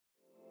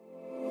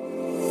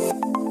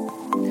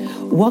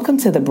Welcome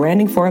to the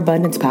Branding for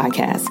Abundance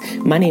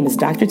podcast. My name is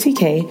Dr.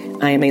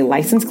 TK. I am a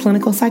licensed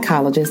clinical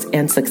psychologist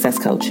and success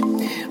coach.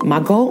 My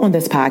goal on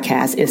this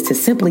podcast is to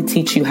simply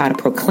teach you how to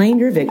proclaim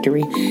your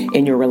victory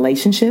in your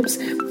relationships,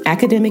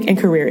 academic and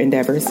career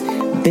endeavors,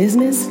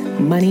 business,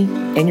 money,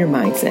 and your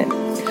mindset.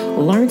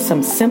 Learn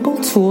some simple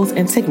tools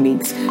and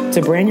techniques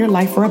to brand your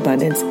life for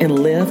abundance and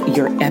live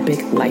your epic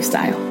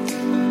lifestyle.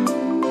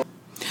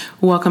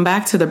 Welcome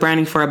back to the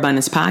Branding for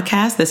Abundance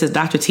podcast. This is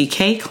Dr.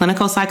 TK,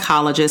 clinical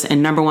psychologist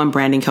and #1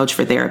 branding coach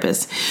for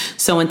therapists.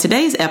 So in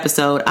today's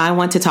episode, I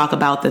want to talk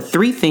about the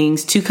 3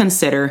 things to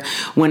consider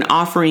when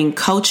offering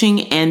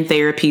coaching and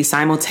therapy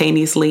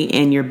simultaneously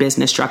in your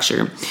business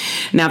structure.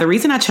 Now, the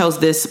reason I chose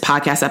this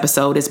podcast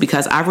episode is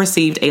because I've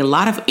received a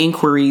lot of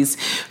inquiries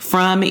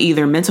from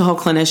either mental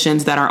health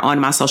clinicians that are on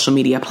my social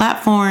media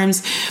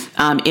platforms,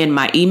 in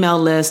my email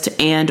list,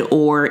 and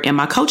or in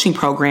my coaching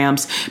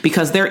programs,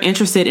 because they're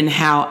interested in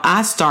how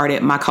I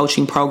started my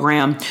coaching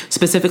program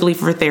specifically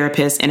for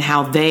therapists and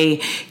how they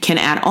can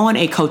add on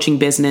a coaching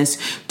business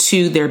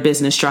to their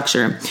business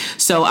structure.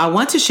 So I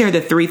want to share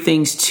the 3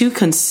 things to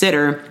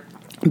consider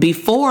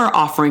before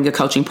offering a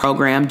coaching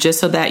program, just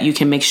so that you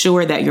can make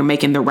sure that you're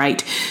making the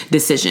right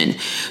decision.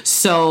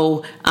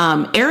 So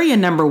area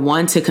number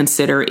 1 to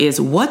consider is,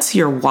 what's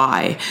your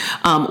why?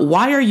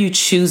 Why are you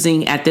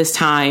choosing at this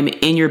time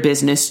in your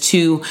business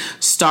to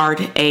start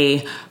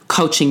a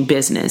coaching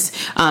business?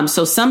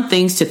 So some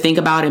things to think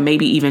about and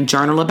maybe even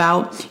journal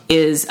about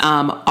is,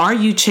 are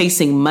you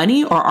chasing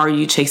money or are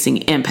you chasing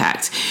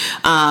impact?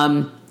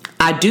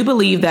 I do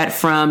believe that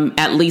from,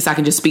 at least I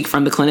can just speak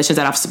from the clinicians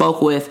that I've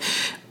spoke with,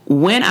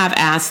 when I've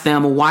asked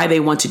them why they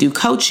want to do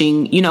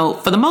coaching,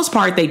 for the most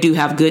part, they do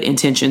have good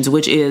intentions,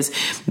 which is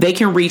they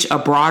can reach a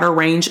broader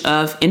range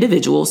of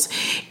individuals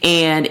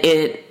and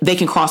they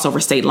can cross over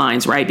state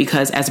lines, right?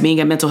 Because as being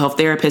a mental health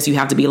therapist, you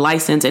have to be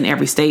licensed in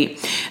every state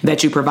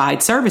that you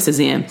provide services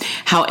in.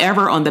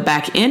 However, on the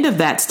back end of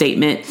that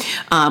statement,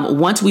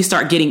 once we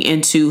start getting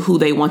into who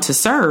they want to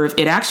serve,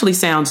 it actually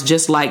sounds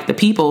just like the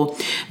people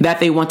that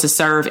they want to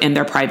serve in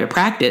their private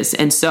practice.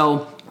 And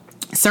so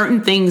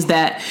certain things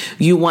that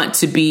you want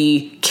to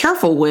be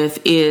careful with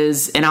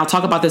is, and I'll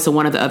talk about this in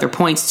one of the other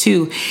points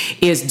too,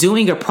 is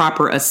doing a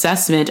proper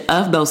assessment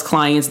of those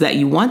clients that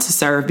you want to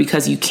serve,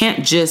 because you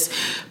can't just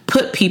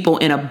put people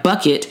in a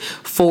bucket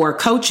for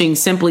coaching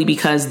simply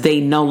because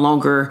they don't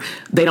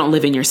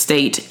live in your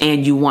state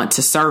and you want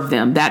to serve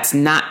them. That's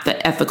not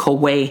the ethical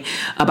way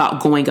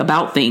about going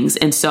about things.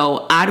 And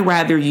so I'd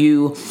rather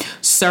you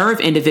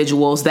serve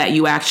individuals that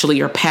you actually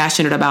are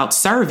passionate about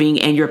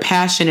serving, and you're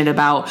passionate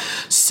about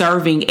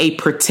serving a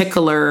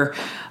particular,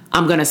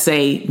 I'm going to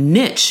say,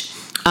 niche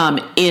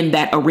in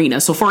that arena.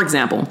 So for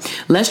example,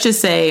 let's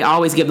just say, I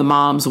always give the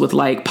moms with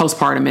like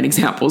postpartum an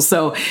example.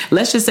 So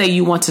let's just say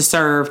you want to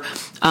serve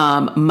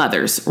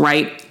mothers,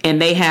 right? And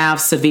they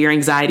have severe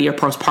anxiety or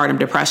postpartum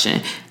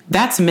depression.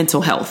 That's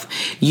mental health.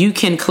 You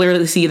can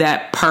clearly see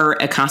that per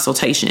a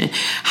consultation.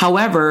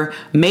 However,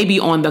 maybe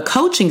on the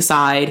coaching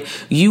side,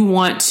 you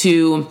want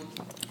to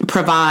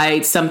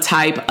provide some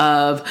type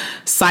of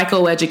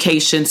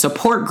psychoeducation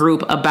support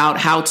group about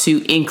how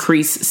to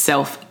increase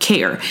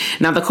self-care.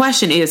 Now, the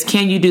question is,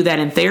 can you do that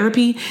in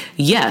therapy?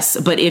 Yes.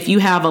 But if you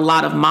have a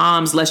lot of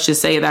moms, let's just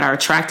say, that are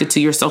attracted to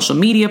your social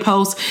media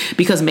posts,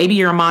 because maybe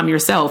you're a mom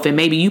yourself and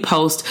maybe you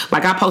post,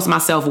 like I post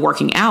myself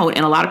working out,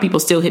 and a lot of people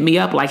still hit me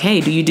up like, hey,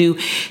 do you do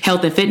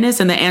health and fitness?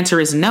 And the answer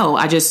is no.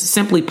 I just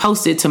simply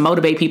posted to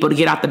motivate people to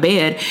get out the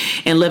bed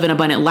and live an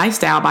abundant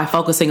lifestyle by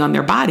focusing on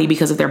their body,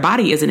 because if their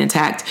body isn't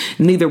intact,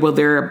 neither will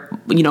their,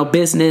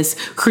 business,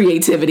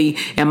 creativity,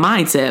 and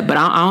mindset. But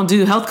I don't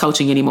do health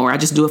coaching anymore. I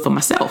just do it for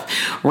myself,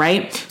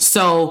 right?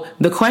 So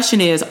the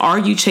question is, are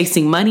you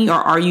chasing money or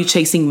are you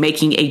chasing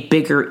making a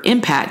bigger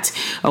impact?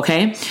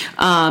 Okay.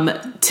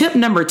 Tip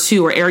number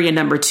 2, or area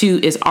number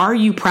 2, is, are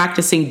you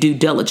practicing due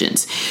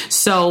diligence?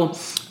 So,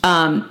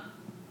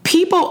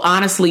 people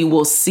honestly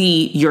will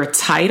see your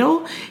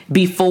title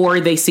before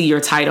they see your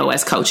title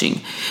as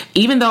coaching.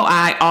 Even though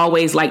I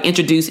always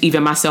introduce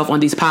even myself on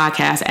these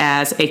podcasts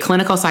as a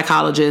clinical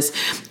psychologist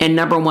and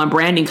 #1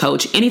 branding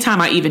coach,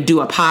 anytime I even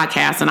do a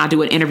podcast and I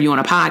do an interview on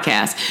a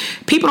podcast,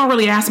 people don't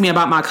really ask me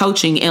about my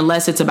coaching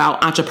unless it's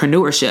about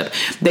entrepreneurship.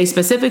 They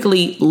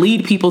specifically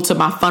lead people to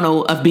my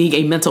funnel of being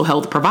a mental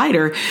health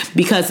provider,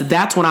 because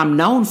that's what I'm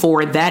known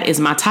for. That is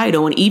my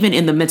title. And even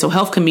in the mental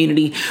health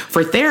community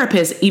for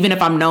therapists, even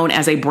if I'm known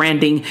as a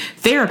branding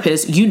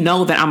therapist,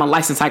 that I'm a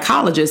licensed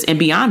psychologist. And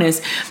be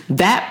honest,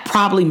 that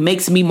probably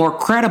makes me more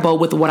credible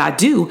with what I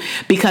do,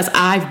 because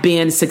I've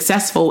been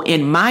successful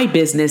in my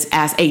business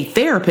as a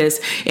therapist,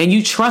 and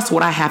you trust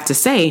what I have to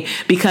say,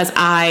 because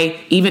I,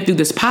 even through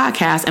this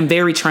podcast, am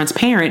very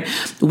transparent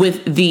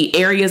with the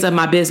areas of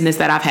my business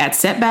that I've had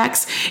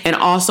setbacks, and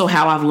also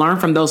how I've learned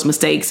from those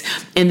mistakes.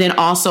 And then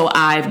also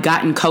I've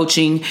gotten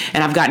coaching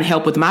and I've gotten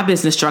help with my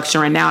business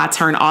structure. And now I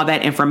turn all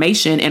that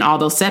information and all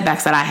those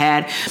setbacks that I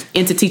had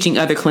into teaching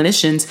other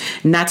clinicians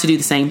not to do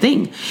the same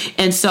thing.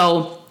 And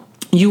so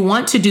you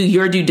want to do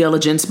your due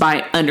diligence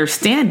by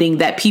understanding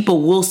that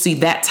people will see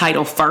that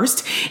title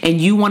first, and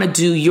you want to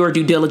do your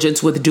due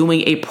diligence with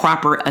doing a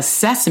proper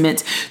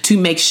assessment to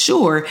make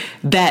sure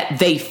that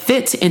they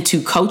fit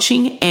into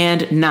coaching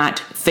and not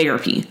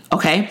therapy.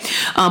 Okay.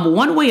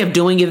 One way of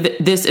doing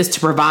this is to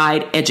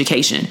provide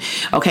education.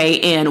 Okay.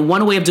 And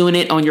one way of doing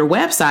it on your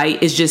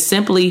website is just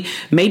simply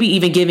maybe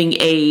even giving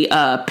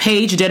a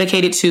page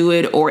dedicated to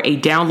it or a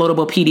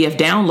downloadable PDF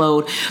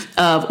download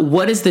of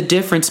what is the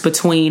difference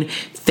between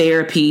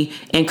therapy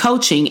and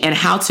coaching and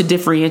how to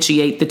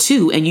differentiate the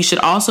two. And you should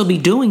also be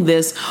doing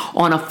this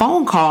on a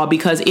phone call,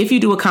 because if you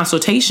do a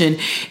consultation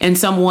and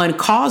someone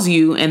calls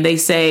you and they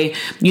say,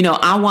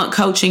 I want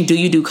coaching. Do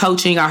you do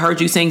coaching? I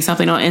heard you saying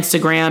something on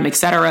Instagram,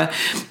 etc.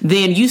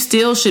 Then you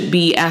still should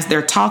be, as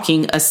they're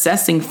talking,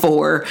 assessing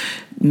for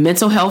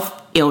mental health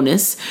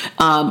illness,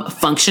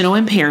 functional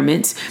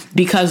impairments,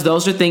 because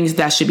those are things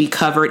that should be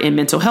covered in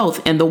mental health.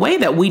 And the way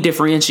that we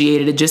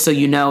differentiated it, just so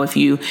you know, if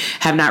you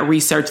have not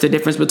researched the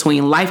difference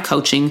between life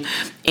coaching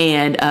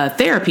and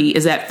therapy,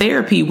 is that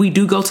therapy, we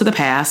do go to the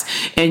past,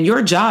 and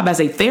your job as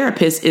a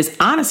therapist is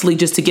honestly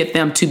just to get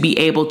them to be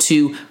able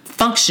to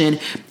function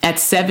at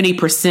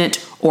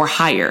 70% or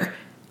higher.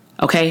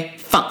 Okay.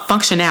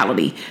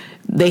 Functionality.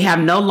 They have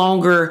no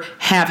longer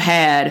have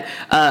had,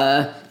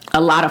 a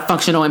lot of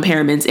functional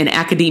impairments in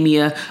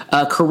academia,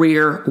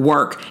 career,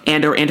 work,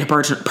 and or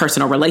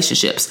interpersonal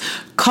relationships.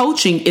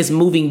 Coaching is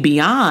moving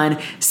beyond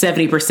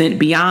 70%,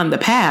 beyond the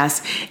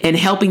past, and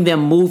helping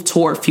them move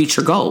toward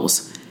future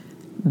goals.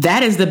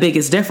 That is the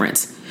biggest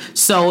difference.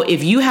 So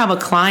if you have a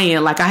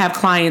client, like I have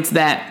clients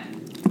that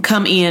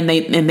come in,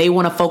 they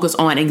want to focus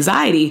on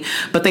anxiety,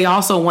 but they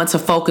also want to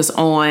focus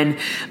on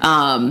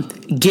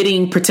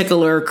getting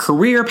particular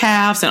career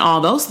paths and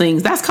all those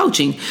things. That's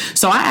coaching.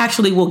 So I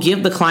actually will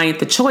give the client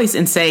the choice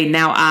and say,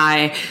 now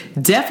I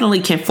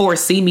definitely can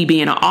foresee me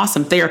being an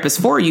awesome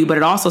therapist for you, but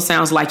it also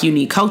sounds like you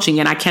need coaching,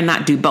 and I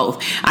cannot do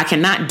both. I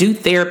cannot do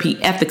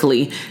therapy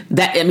ethically.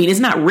 It's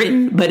not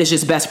written, but it's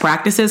just best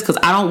practices, because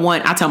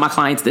I tell my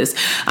clients this,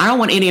 I don't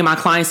want any of my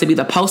clients to be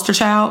the poster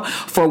child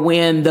for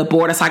when the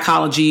Board of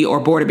Psychology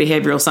or Board of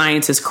Behavioral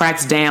Sciences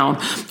cracks down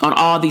on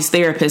all these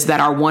therapists that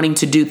are wanting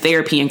to do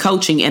therapy and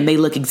coaching, and they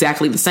look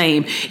exactly the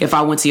same if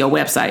I went to your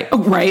website,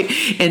 right?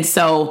 And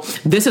so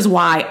this is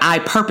why I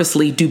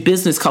purposely do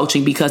business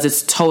coaching, because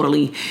it's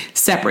totally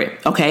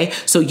separate, okay?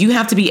 So you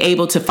have to be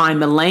able to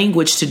find the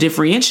language to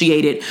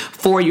differentiate it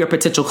for your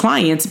potential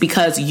clients,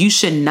 because you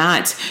should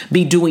not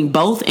be doing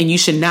both, and you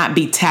should not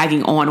be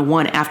tagging on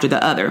one after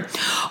the other.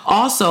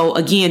 Also,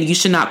 again, you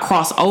should not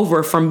cross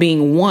over from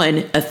being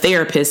a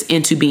therapist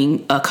into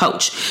being a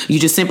coach. You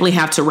just simply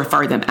have to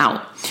refer them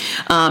out.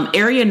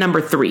 Area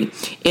number 3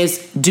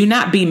 is do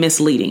not be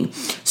misleading.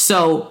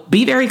 So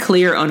be very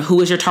clear on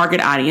who is your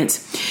target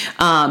audience.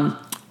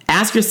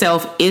 Ask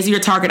yourself, is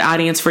your target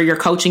audience for your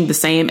coaching the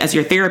same as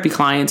your therapy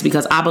clients?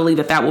 Because I believe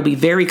that will be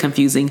very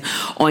confusing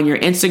on your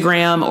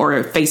Instagram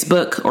or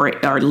Facebook or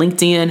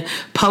LinkedIn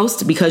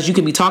post, because you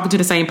could be talking to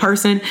the same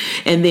person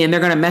and then they're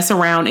going to mess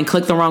around and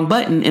click the wrong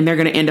button and they're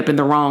going to end up in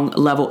the wrong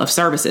level of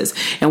services.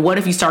 And what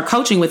if you start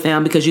coaching with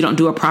them because you don't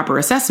do a proper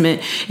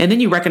assessment, and then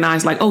you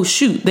recognize like, oh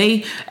shoot,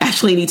 they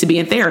actually need to be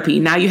in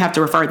therapy. Now you have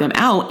to refer them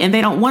out and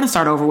they don't want to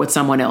start over with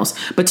someone else,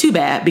 but too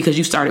bad, because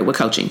you started with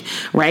coaching,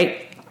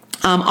 right?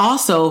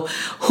 Also,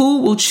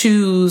 who will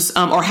choose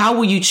or how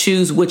will you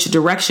choose which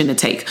direction to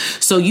take?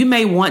 So you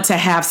may want to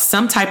have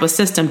some type of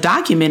system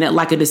documented,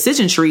 like a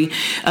decision tree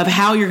of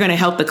how you're going to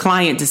help the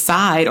client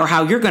decide, or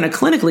how you're going to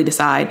clinically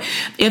decide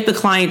if the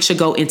client should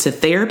go into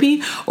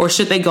therapy or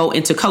should they go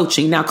into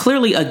coaching. Now,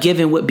 clearly a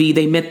given would be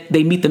they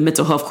meet the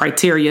mental health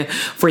criteria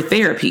for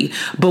therapy.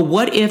 But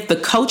what if the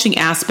coaching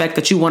aspect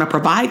that you want to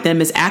provide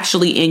them is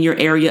actually in your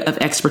area of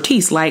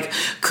expertise, like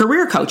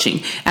career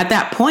coaching? At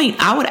that point,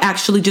 I would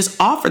actually just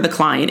offer the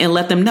client and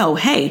let them know,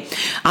 hey,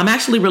 I'm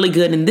actually really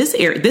good in this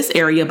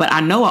area, but I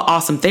know an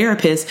awesome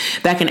therapist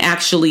that can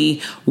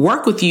actually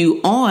work with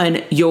you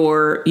on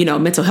your,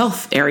 mental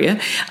health area.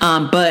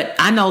 But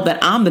I know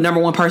that I'm the number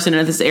one person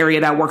in this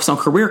area that works on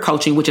career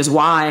coaching, which is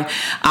why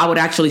I would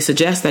actually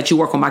suggest that you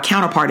work with my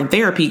counterpart in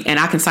therapy, and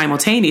I can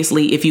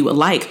simultaneously, if you would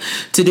like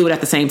to do it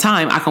at the same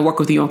time, I can work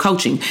with you on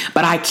coaching.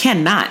 But I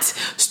cannot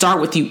start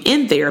with you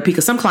in therapy,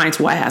 because some clients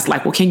will ask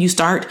like, well, can you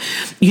start,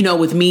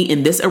 with me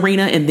in this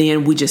arena and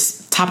then we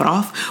just top it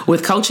off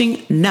with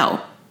coaching?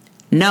 No.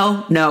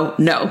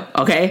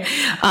 Okay.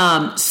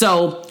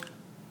 So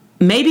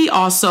maybe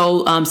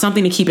also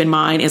something to keep in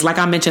mind is, like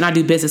I mentioned, I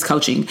do business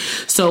coaching.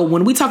 So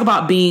when we talk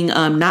about being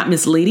not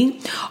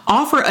misleading,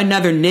 offer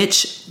another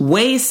niche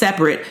way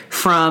separate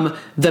from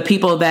the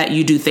people that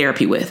you do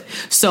therapy with.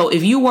 So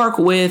if you work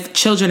with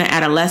children and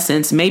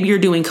adolescents, maybe you're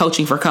doing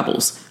coaching for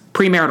couples,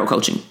 premarital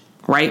coaching,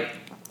 right?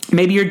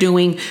 Maybe you're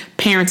doing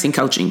parenting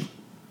coaching.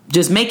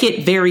 Just make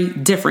it very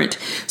different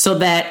so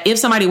that if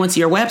somebody went to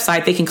your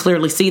website, they can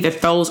clearly see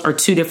that those are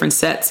two different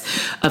sets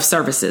of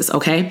services.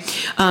 Okay.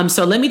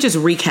 So let me just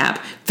recap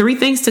 3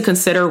 things to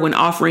consider when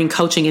offering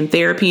coaching and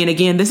therapy. And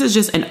again, this is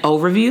just an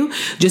overview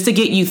just to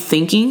get you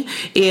thinking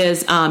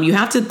is you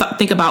have to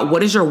think about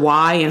what is your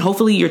why, and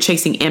hopefully you're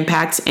chasing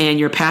impact and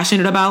you're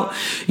passionate about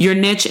your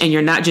niche and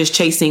you're not just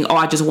chasing,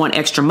 I just want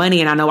extra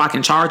money and I know I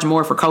can charge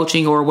more for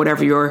coaching or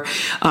whatever your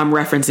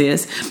reference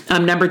is.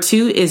 Number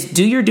 2 is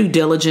do your due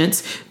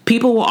diligence.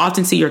 People will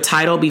often see your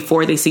title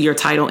before they see your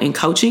title in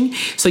coaching.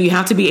 So you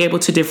have to be able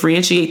to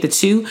differentiate the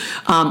two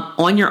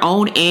on your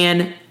own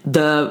and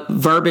the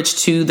verbiage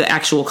to the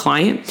actual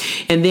client.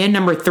 And then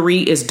number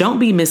 3 is don't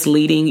be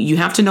misleading. You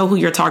have to know who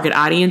your target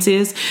audience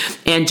is,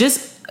 and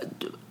just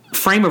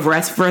frame of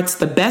reference,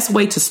 the best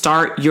way to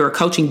start your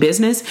coaching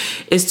business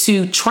is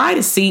to try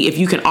to see if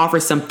you can offer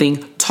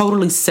something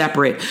totally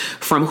separate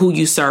from who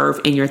you serve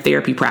in your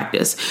therapy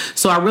practice.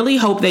 So I really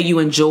hope that you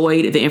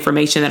enjoyed the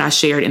information that I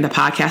shared in the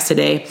podcast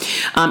today.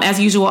 As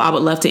usual, I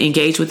would love to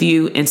engage with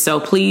you. And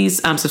so please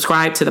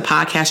subscribe to the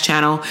podcast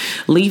channel.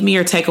 Leave me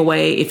your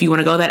takeaway. If you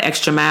want to go that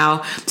extra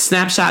mile,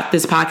 snapshot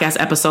this podcast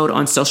episode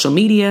on social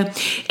media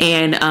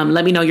and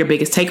let me know your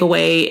biggest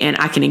takeaway, and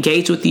I can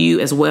engage with you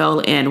as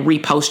well and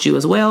repost you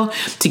as well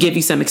to give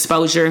you some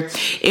exposure.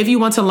 If you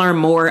want to learn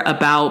more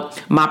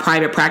about my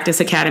private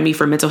practice academy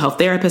for mental health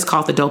therapists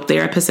called the Dope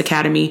Therapist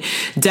Academy,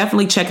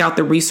 definitely check out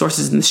the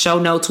resources in the show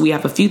notes. We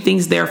have a few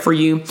things there for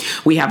you.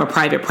 We have a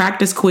private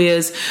practice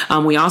quiz.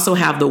 We also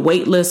have the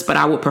wait list, but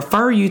I would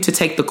prefer you to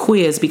take the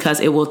quiz because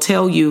it will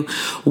tell you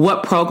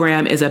what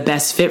program is a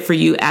best fit for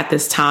you at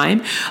this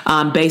time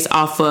based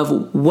off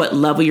of what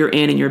level you're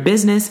in your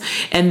business.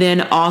 And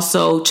then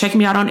also check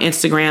me out on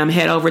Instagram,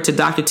 head over to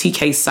Dr.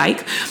 TK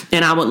Psych,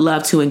 and I would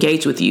love to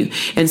engage with you.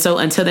 And so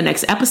until the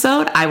next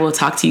episode, I will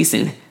talk to you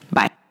soon.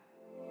 Bye.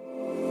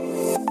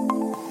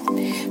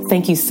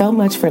 Thank you so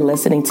much for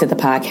listening to the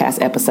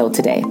podcast episode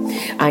today.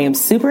 I am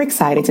super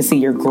excited to see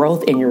your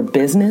growth in your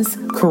business,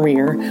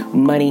 career,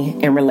 money,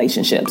 and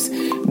relationships.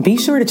 Be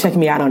sure to check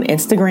me out on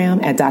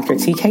Instagram at Dr.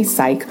 TK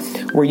Psych,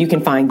 where you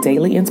can find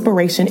daily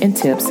inspiration and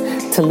tips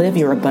to live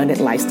your abundant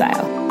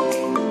lifestyle.